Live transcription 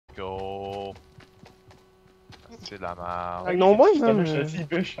go. C'est de la merde. Avec non moins, Pistolet, man. je te dis,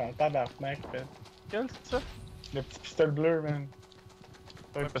 bûche en tabarnak, man. Quel c'est ça? Le petit pistolet bleu, man.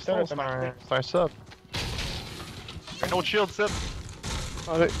 C'est un Ouais, parce pistolet que c'est automatique. un sub. Un autre shield, c'est.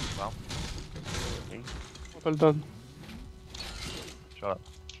 Allez, Bon, on te le donne. shut up.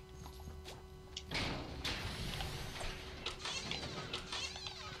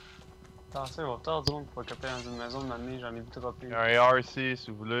 Attention, il va peut-être du monde pour caper dans une maison de m'amener, j'en ai vu dropper. Il y a un AR ici,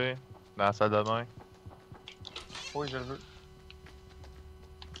 si vous voulez. Dans la salle de bain. Oui, je le veux.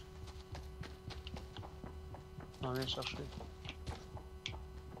 On vient le chercher.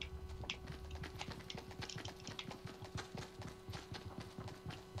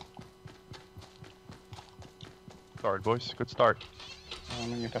 Start, boys. Good start. Ah,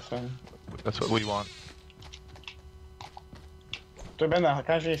 man, y'a personne. That's what we want. Toi, Ben,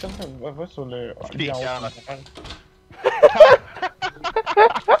 quand j'ai ça, va sur le. Des en haut, gars, sur le-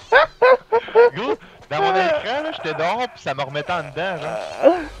 Gros, dans mon écran, là, j'étais dehors pis ça me remettait en dedans,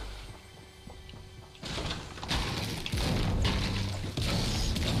 genre.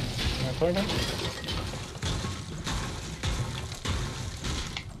 Un peu, là.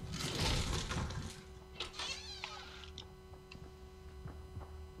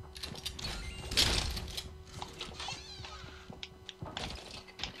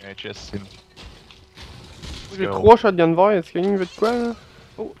 Un chest ici. J'ai Go. 3 shotguns verts, est-ce que quelqu'un veut de quoi là?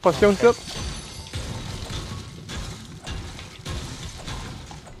 Oh, potion ici.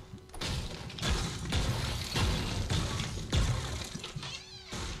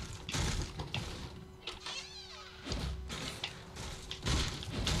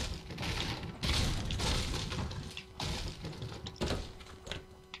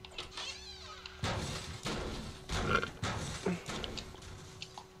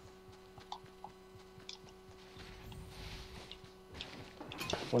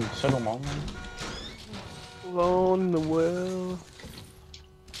 On est seul au monde, man. Alone in the well.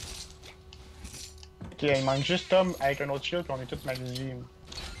 Ok, il manque juste Tom avec un autre shield, pis on est tous magnifiés.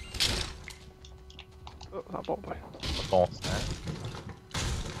 Oh, ça part pas. Pas bon sens.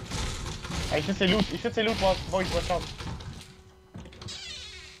 Ah, ici c'est loot, Voice, watch out.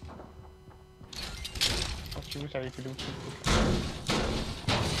 Oh, c'est où ça avait été loot?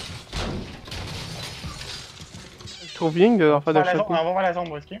 Je trouve bien de leur faire de On va shotgun. voir la zone,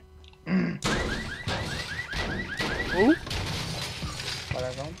 boys, ok? Oh, On va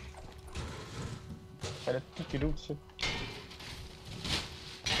la zone. Fallait tout est loot ici.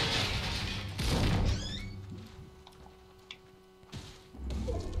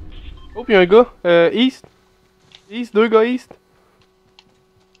 oh, pis y'a un gars. East. East, 2 gars east.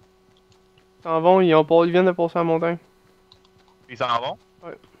 Ils s'en vont, ils viennent de passer la montagne. Ils s'en vont?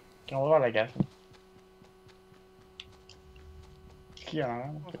 Ok, on va voir la gaffe. Qui en a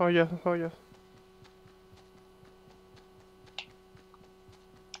un? On s'en gaffe, on s'en gaffe.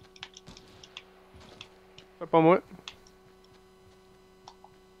 C'est pas moi.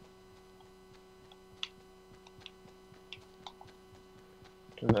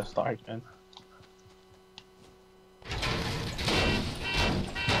 To the start, man.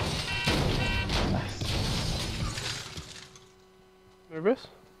 Nervous?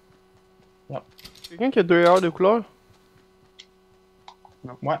 Yep. Quelqu'un qui a 2 heures de couleur?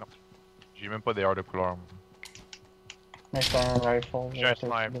 Ouais, J'ai même pas des heures de couleur. moi. mais c'est un rifle. J'ai un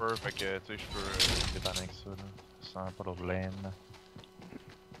sniper, fait que tu sais, je peux dépanner avec ça, là. Sans problème.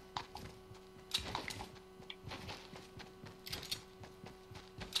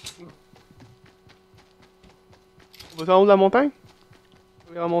 On va en haut de la montagne?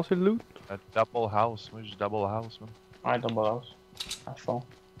 On va ramasser le loot. Un double house, moi j'ai double house, man. Ouais, double house. À fond.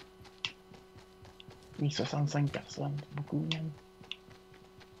 Oui, 65 personnes, c'est beaucoup, man.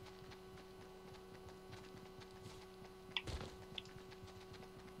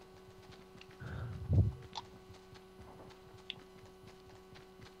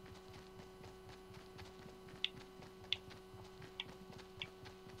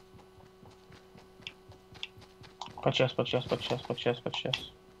 Pas de chest, pas de chest, pas de chest, pas de chest, pas de chest.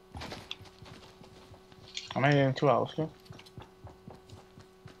 On a une two house, là.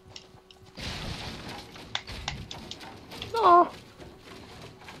 Non!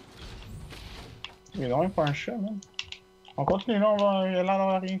 Il est vraiment pas un chat, man. On continue là, il a l'air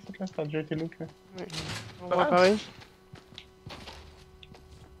d'avoir rien ici, là. Ça a déjà été loot, là. On va pareil.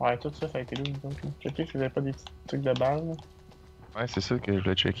 Ouais, tout ça, ça a été loot, nous autres, là. Checkez si vous avez pas des petits trucs de base, là. Ouais, c'est ça que je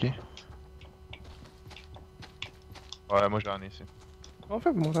voulais checker. Ouais, moi j'en ai ici. On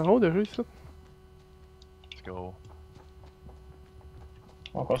fait mon en haut de jeu ici. Let's go.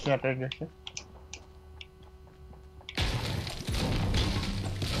 On continue après le gars.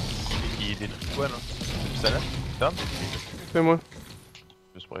 détruit quoi, là? C'est ça, là? Tom? C'est moi.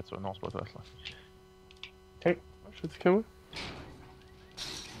 Juste pour être sûr. Non, c'est pas toi, ça. Je te dis que moi.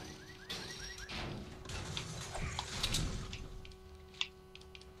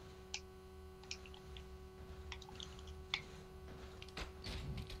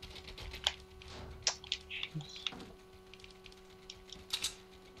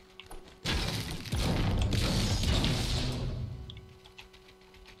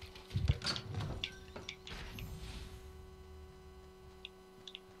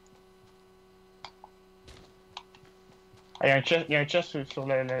 Ah, il y a un chest sur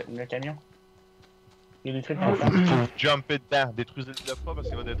le camion. Il y a des trucs Ah, comme ça. Faut jumper dedans. Détruisez-le pas parce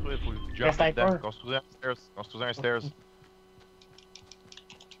qu'il va détruire. Faut le jumper sniper. dedans. Construisez un stairs. Construisez un stairs.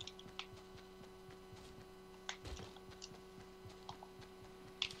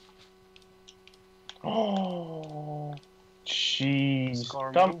 Oh! Jeez.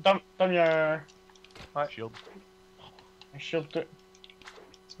 Score Tom, il y a Shield. un shield.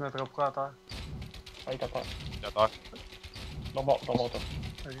 Tu mettras pas à terre. Ouais, t'as peur. D'accord. Bon, bon, toi.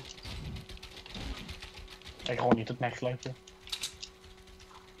 Ok. Fait gros, on est tout max life là.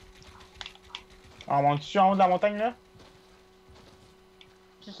 Ah, on monte-tu en haut de la montagne là?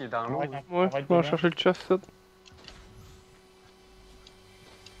 Qui est dans On l'eau? va là? être- Ouais, va être on va dedans. chercher le chest, ça.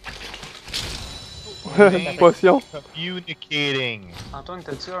 Potion. Communicating. Antoine,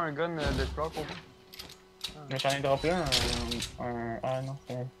 t'as-tu un gun de fleurs pour moi? Mais j'en ai droppé ah non,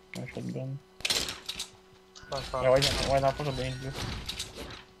 c'est un shotgun. Pas faire. Ouais, dans le fond, j'ai donné deux.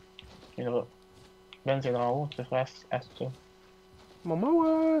 Il viendra. Ben, c'est en haut, tu feras à ça. Maman,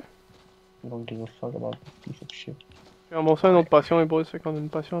 ouais. Don't give a fuck about this piece of shit. J'ai remboursé une autre potion, les boys, fait qu'on a une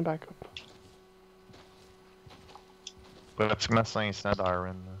potion en backup. Pratiquement 500 d'iron.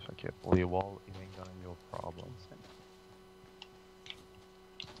 là. Fait que pour les walls, it ain't gonna be a problem.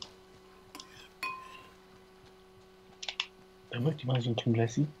 T'as vu que tu manges une crème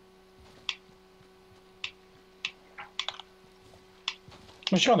glacée?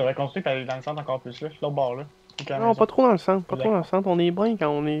 Moi, je suis sûr qu'on devrait construire et aller dans le centre encore plus là, l'autre bord là. Non, pas trop dans le centre, pas trop dans le centre. On est bien quand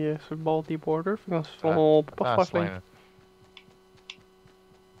on est sur le bord des borders, fait qu'on peut pas se faire flinguer.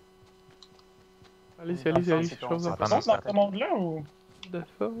 Allez-y, allez-y, c'est chose ça. à On monte dans ce monde-là ou? de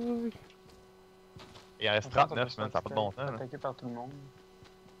fuck. Il en reste 39, man, ça n'a pas de bon temps. là. Attaqué par tout le monde.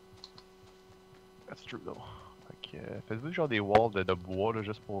 That's true, though. Fait que, faites-vous genre des walls de bois, là,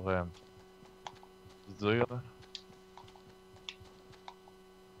 juste pour se dire, là.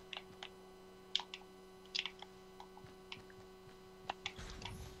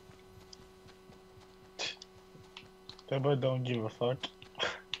 T'as pas don't give a fuck.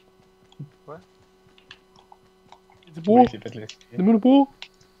 Du bois, Oui, c'est fait laisser. dis-moi le bois.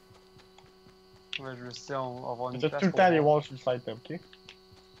 Ouais, je me suis dit, on va avoir une T'as place tout le pour temps les voir. walls sur le side up, ok?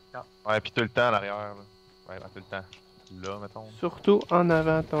 Ouais, pis tout le temps à l'arrière, là. Ouais, ben, tout le temps. Là, mettons. Surtout en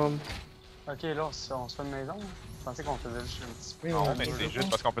avant, Tom. Ok, là, on se fait une maison. Là. Je pensais qu'on faisait juste un petit peu. Oui, Non, on mais peut c'est le juste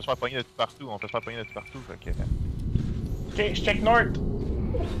parce qu'on peut se faire pogner de tout partout. On peut se faire pogner de tout partout, fait que. Ok, je check north.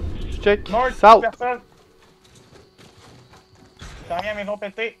 Je check. North, South. personne. T'en viens à la maison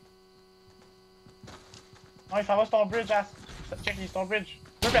pétée. Non, il s'en va sur ton bridge, As. Check, il est sur ton bridge.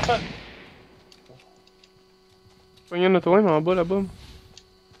 Deux personnes. Pogné un auto, mais en bas là-bas.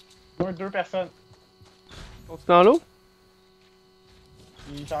 Deux personnes. Sont-ils dans l'eau?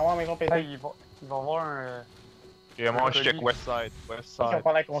 Il s'en va à la maison pétée. Hey, il va avoir un. Ok, moi, je colis. check west side. West Ils ont side.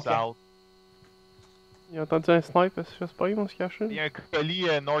 pas l'air conscients. South. Ils ont entendu un snipe, parce que j'espère pas qu'ils vont se Il cacher. y a un colis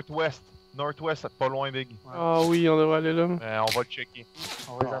northwest. Northwest, pas loin, Big. Ah oui, on devrait aller là. On va le checker.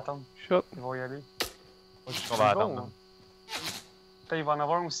 On va les attendre. Shot. Ils vont y aller. On va attendre. Bon, peut-être il va en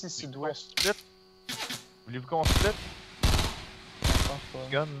avoir un aussi sud-ouest. Split. Voulez-vous qu'on split? Je pense pas.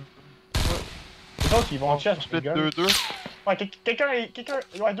 Gun. Les autres, ils vont On chercher split le gun. 2-2. Ouais, quelqu'un.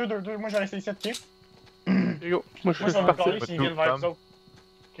 Ouais, deux. Moi, j'ai resté ici, ok? Let's go. Moi, je Moi, je suis vais me parti. parler s'ils viennent vers Tom. eux autres.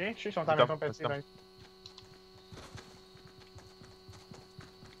 Ok, je sais qu'ils sont en maison pétée. Tom. right?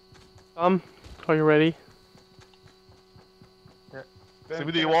 Tom, are you ready? C'est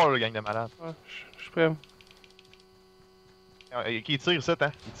vous des walls, le gang de malades. Ouais, je suis prêt. Qui tire ça,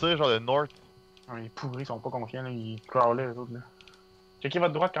 hein? Ils tirent genre de north. Ah, les pourris sont pas confiants, là. Ils crawlaient, les autres, là. Checkez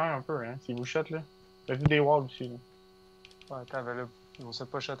votre droite quand même un peu, hein. Si vous shot, là. J'ai vu des walls aussi, là. Ouais, attends, ben là, ils vont se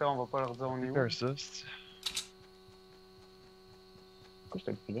pas shotter, on va pas leur dire on est où. Faire ça, c'est- Pourquoi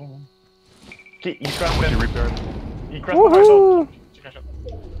j'étais plus là, man? Ok, ils crossent J'ai repair. Ils crossent pas eux Wouhou! autres. Check la shot.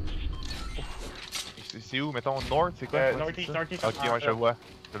 C'est où, mettons, north, c'est quoi? Ouais, Northeast, c'est ça? northeast. Ok, ouais, je le vois.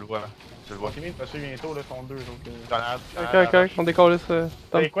 Je le vois. Je le vois. C'est bien de passer bientôt, là, sont deux, donc. Grenade. Ok, on décolle ça.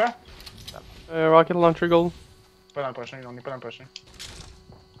 Tom. C'est quoi? Rocket Launcher Gold. Pas dans le prochain, on est pas dans le prochain.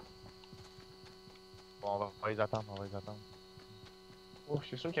 va les attendre, on va les attendre. Oh, je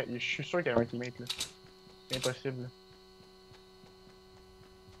suis sûr qu'il y a un teammate là. C'est impossible. Là.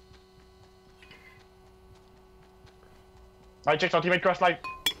 Allez, check son teammate cross light.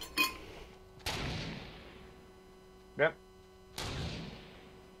 Ben.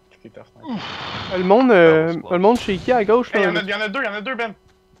 Qu'est-ce que t'as sniper? Le monde shaky à gauche, Hey, là. y'en a deux, Ben.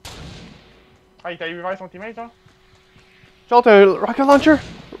 Ah, il t'a revive son teammate, hein? Genre, t'as un rocket launcher!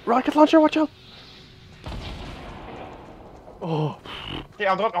 Rocket launcher, watch out! Oh! Ok,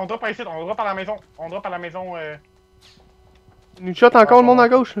 on drop par ici, on drop par la maison. On drop par la maison. Il nous shot encore le monde à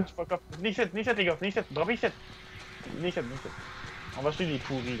gauche, là. Fuck up. Venez ici, les gars, venez ici. Droppez ici. Venez ici. On va suivre les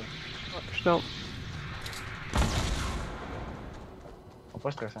pourris, là. Ouais, je suis down. On va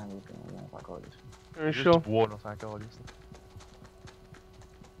pas stresser un peu, on va encore là. Un Juste shot. du bois, là, c'est encore lui, ça.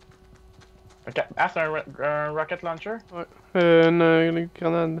 Ok, ah, c'est un rocket launcher? Une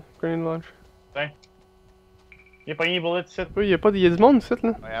grenade. Grenade launch. Il a pas eu une bullet ici. Oui, y'a du monde ici,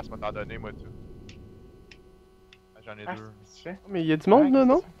 là. Ouais, As m'a t'en donné, moi, tu. J'en ai Ah, deux. qu'est-ce que tu fais? Mais y'a du monde, là,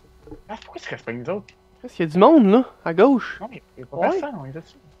 non? Ah, pourquoi tu restes pas nous autres? Qu'est-ce qu'il y a du monde, là, à gauche? Non, mais y'a pas Ouais. personne, on est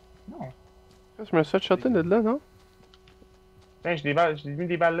dessus. Non. Je me suis fait shotter de là, non? Ben, j'ai mis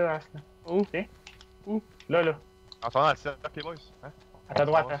des balles là, As. Là. Oh. Ok. Où? Là. En attendant, le cercle, les boys. Hein? À ta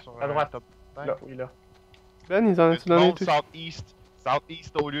droite, On va hein, sur, à ta droite. top cinq. Là, oui, là. Ben, ils en ont Tout donné monde tout. southeast.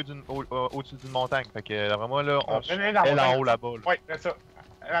 Southeast au-dessus d'une montagne. Fait que vraiment là, on Ben, dans la elle en montagne. haut là-bas. Là. Ouais, c'est ça.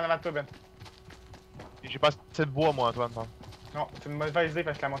 En avant de toi, Ben. Et j'ai pas assez de bois, moi, Antoine. Bon. Non, c'est une mauvaise idée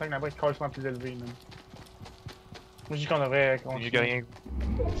parce que la montagne là-bas est carrément plus élevée, même. Moi, je dis qu'on devrait. C'est mieux que rien.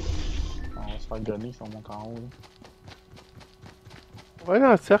 On va se faire gonner si on monte en haut, là. On va aller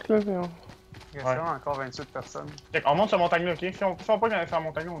dans le cercle, là. mais on- Il reste vraiment encore 28 personnes. Check, on monte sur la montagne là, ok? Si on pas sur la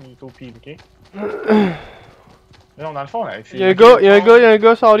montagne là, on est au pire, ok? Mais non, dans le fond, là. Y'a un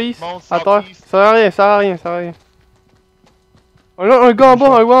gars southeast. Monte À terre. southeast. Ça sert à rien, ça sert à rien, ça sert à rien. Un gars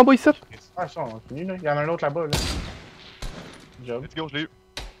en bas ici. Ah, ça, on finit là. Il y en a un autre là-bas, là. Job. Let's go, je l'ai eu.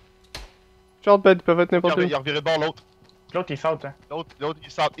 Short bed, ils peuvent être n'importe où. Il a reviré de bord l'autre. L'autre, il saute, hein. L'autre, il est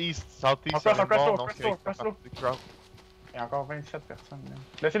southeast. Southeast. On sur passe, le on passe bord, l'eau, donc passe c'est l'eau, passe l'eau. c'est crowd. Il y a encore 27 personnes, là.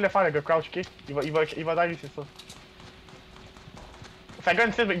 Laissez-le faire, le gars crouch, ok? Il va dive, c'est ça. Ça gun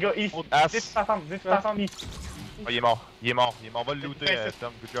ici, le gars, east. Autre as. 10 ensemble, east. Ah, il est mort. On va le looter,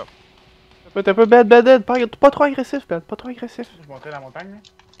 Tom. Good job. T'es un peu bad. Pas trop agressif, bad. Pas trop agressif. Je montrais la montagne, là.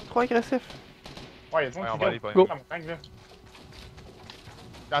 Pas trop agressif. Ouais, y'a du monde Ouais, qui on va aller, go pas go. la montagne, là.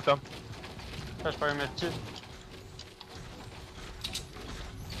 Tiens, Tom. Là, je peux mettre kit.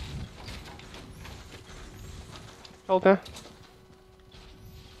 Short, hein.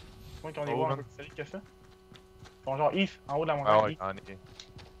 Moi, qu'on est Oh, voir un man. peu plus solide que ça. Ils sont genre east, en haut de la Ah montagne. ouais, east. j'en ai.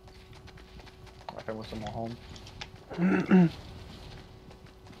 Ouais, fais-moi sur mon home.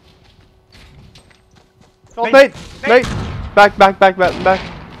 Short, Nate! Nate! Back. Back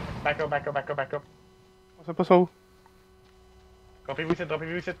up. On sait pas son où. Droppez-vous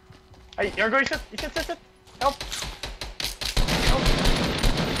ici. Hey, y'a un gars ici. Help!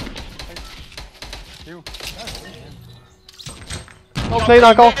 C'est où? Short, Nate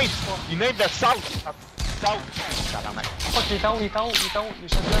encore. Il nade de south. South. Tabarnak. Fuck, il est en haut. Il est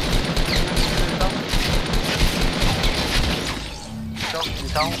shot là. Il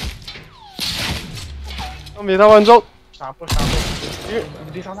est en haut. Non, mais il est en bas, nous autres. Je t'en pas.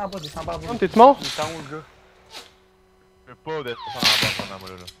 Descendez en bas, Non, t'es mort? Il est en haut, le gars. Je peux pas descendre en bas pendant moi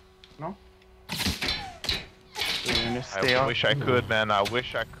là. I wish I could, man. I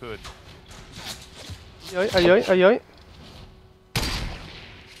wish I could. Aïe.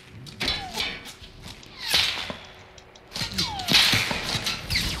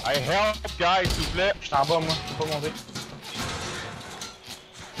 I help, guys, s'il vous plaît. Je suis en bas, moi. Je peux pas monter.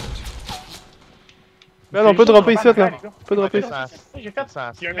 Ben, on peut dropper ici, là. On peut dropper ici. J'ai fait.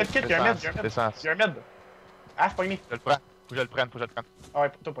 Descends. Il y a un medkit, il y a un med. Descends. Il y a un med. Ah, c'est pas une. Je le prends. Faut que je le prenne. Ah ouais,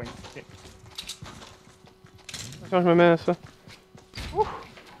 pour toi, pas une. Ok. Quand je me mets à ça. Ouf.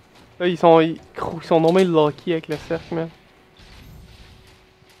 Là, ils sont nommés lucky avec le cercle, man.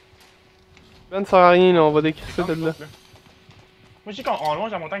 Ben, ça sert à rien, là. On va décrisser de là. Moi, je dis qu'on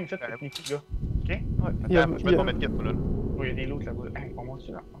longe la montagne ici, c'est sneaky, gars. Ouais, Attends, je mets ton medkit, moi là. Oh, il y a des loots là-bas. Hey, on monte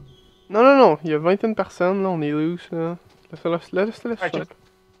dessus, là. Non. Il y a 21 personnes, là. On est loose, là. Laisse-le Ouais, ça. check.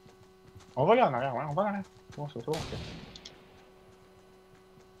 On va aller en arrière, ouais, on va en arrière. Bon, c'est ça, ok.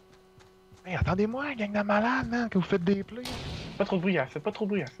 Hey, attendez-moi, gang de malades, man, que vous faites des plays. Pas trop de bruit, c'est pas trop de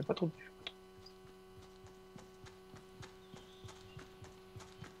bruit.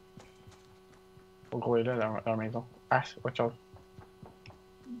 Faut gros est là, dans la maison. Ah, watch out.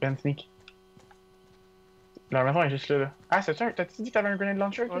 Ben sneak. La maison est juste là. Ah, c'est ça? T'as-tu dit que t'avais un grenade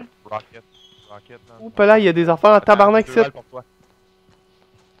launcher, toi? Rocket. Rocket, là. Oups là, il y a des affaires en tabarnak Deux ici. balles pour toi.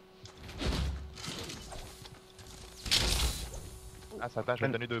 Ah, ça attend, je vais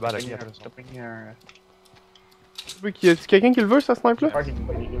te donner 2 balles, ok, après ça. T'as pris un. Y a quelqu'un qui le veut, ce snipe là? J'espère qu'il me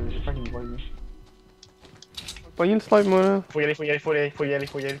voit, les gars. J'espère qu'il me voit, lui. Pogner le snipe, moi là. Faut y aller, faut y aller, faut y aller, faut y aller,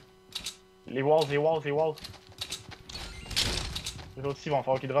 faut y aller. Les walls, les walls, les walls. Les autres ici vont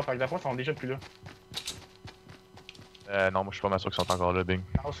falloir qu'ils drop, avec la fois, ils sont déjà plus là. Non, moi je suis pas mal sûr qu'ils sont encore là, Bing.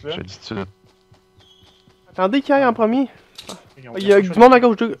 House Je là. te dis tout de suite. Attendez qu'il aille en premier. Ils ont Il y a du monde à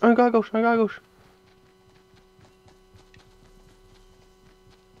gauche, un gars à gauche, un gars à gauche.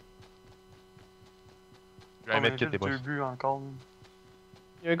 Je vais On mettre kit, avait les boys. deux buts encore. man.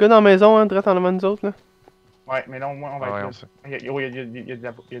 Il y a un gars dans la maison, hein, direct en avant de nous autres là. Ouais, mais non, moi on va Ah ouais, être on là. sait. Il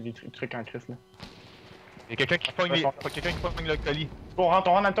y a des trucs en crise là. Il y a quelqu'un qui pogne les... quelqu'un qui pogne le colis. Bon, on rentre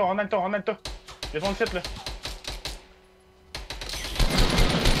dans le tas, on rentre dans le tas. Il y a son site là.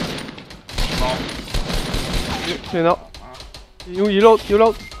 Il est là. Il est où? Il est l'autre, il est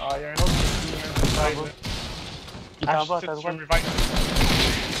l'autre. Ah, il y a un autre qui Il est en bas à ta droite.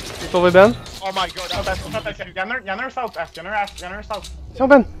 J'ai sauvé Ben. Oh my god, Il y en a un south, Ask. Il y en a un south. Attention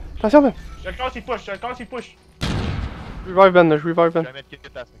Ben! Attention Ben! Je le casse, il push, je le casse, il push. Je revive Ben là, je revive je Ben. vais mettre kit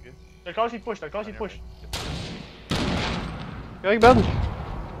à ça, ok? Je le casse, il push, je le casse, il push. Correct Ben?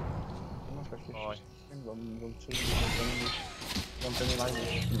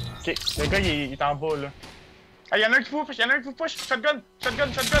 Ok, le gars il est en bas là. Ah, il y en a un qui push, il y en a un qui vous push. Shotgun,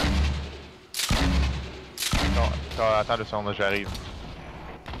 shotgun, shotgun. Non, attends 2 secondes, là, j'arrive.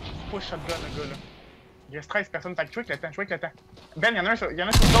 Push shotgun le gars là. Il reste 13 personnes, t'as joué avec le temps, joué avec le temps. Ben, il y en a un sur l'autre,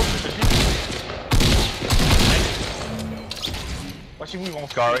 je te dis. Watchez-vous, ils vont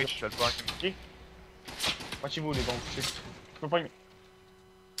se Courage, je le pogne. Watchez-vous les bons, je peux pas. Pas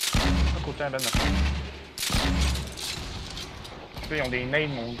côté Ben maintenant. Là, ils ont des nades,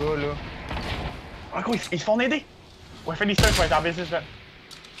 mon gars là. Ah, quoi, ils se font aider! Ouais, fais des stuns pour être en business, Ben.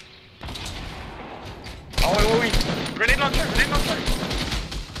 Ah, oui, oui, oui! Grenade launcher, grenade launcher!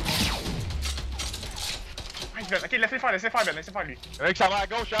 Nice, Ben. Ok, laissez faire, Ben, laissez faire lui. Il y en a qui s'en va à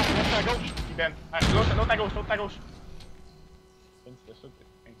gauche, hein, l'autre à gauche. Puis Ben. Ah, l'autre à gauche, l'autre à gauche. Ben, c'était ça,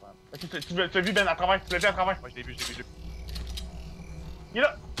 c'est incroyable. Ok, tu l'as vu, Ben, à travers, tu l'as vu à travers. Moi, je l'ai vu, je l'ai vu. Il est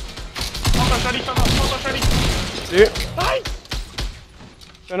là! Prends ton Charlie, prends ton Charlie! Et... Nice!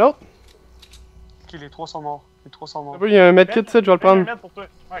 Un autre? Ok, les trois sont morts. Les trois sont morts. Il y a un medkit ici, je vais le Ben, prendre. un med pour toi.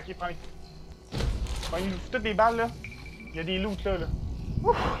 Ouais, ok, prends-les. Prends-les toutes les balles, là. Il y a des loots, là.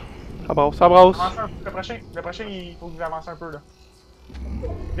 Ça brasse, ça brasse. Avancez un peu. Le prochain, il faut que vous avancez un peu, là.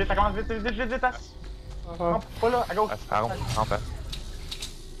 Vite, ça commence vite, vite, vite, vite, As. Non, pas là, à gauche. Ah, c'est rond, rentre, hein.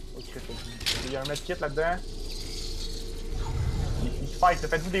 Ok, il y a un medkit là-dedans. Il se fight,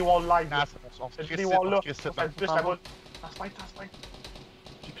 faites-vous des walls live. Ah, là. on se Faites-vous crisse des ici, walls là. on se crisse ici, On fait plus hein. là-bas. Ça se fight, ça se fight.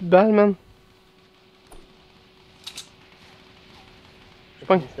 J'ai plus de balles, man. Je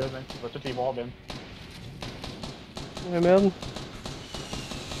pogne. Tu vas tous les voir, Ben. La merde.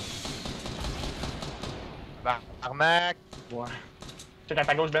 Arnaque! Ouais. Shot à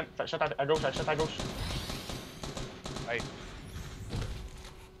ta gauche, Ben. Shot à gauche, shot à gauche. Hey.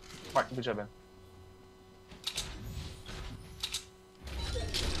 Ouais, good job, Ben.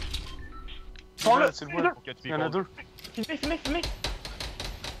 Ils sont là, C'est le les deux. bon. Faut que tu Il y en a deux. Filez.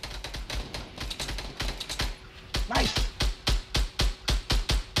 Nice.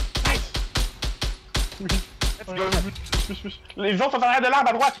 Let's go. Les autres sont en arrière de l'arbre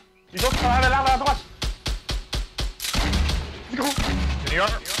à droite. À droite. Let's go. Il y en a un.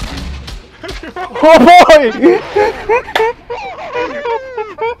 Oh boy!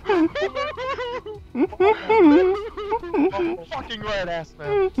 Oh, fucking red ass,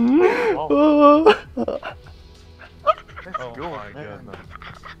 man. Oh. Oh my god, man.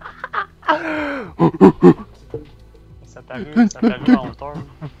 Ça t'arrive en hauteur.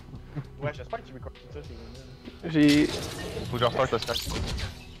 Ouais, j'espère que tu veux continuer ça, c'est génial. J'ai... Faut que je restarte le stack.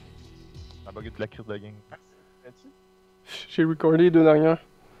 La bugué de la crise de game. Là-dessus? J'ai recordé les deux dernières.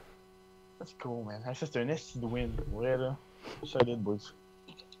 Ça, c'est cool, man. Ça, c'est un SC de win. Ouais, là. Solide, boys.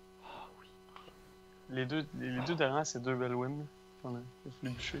 Les deux dernières, c'est deux belles wins. On a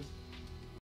fallu bûcher.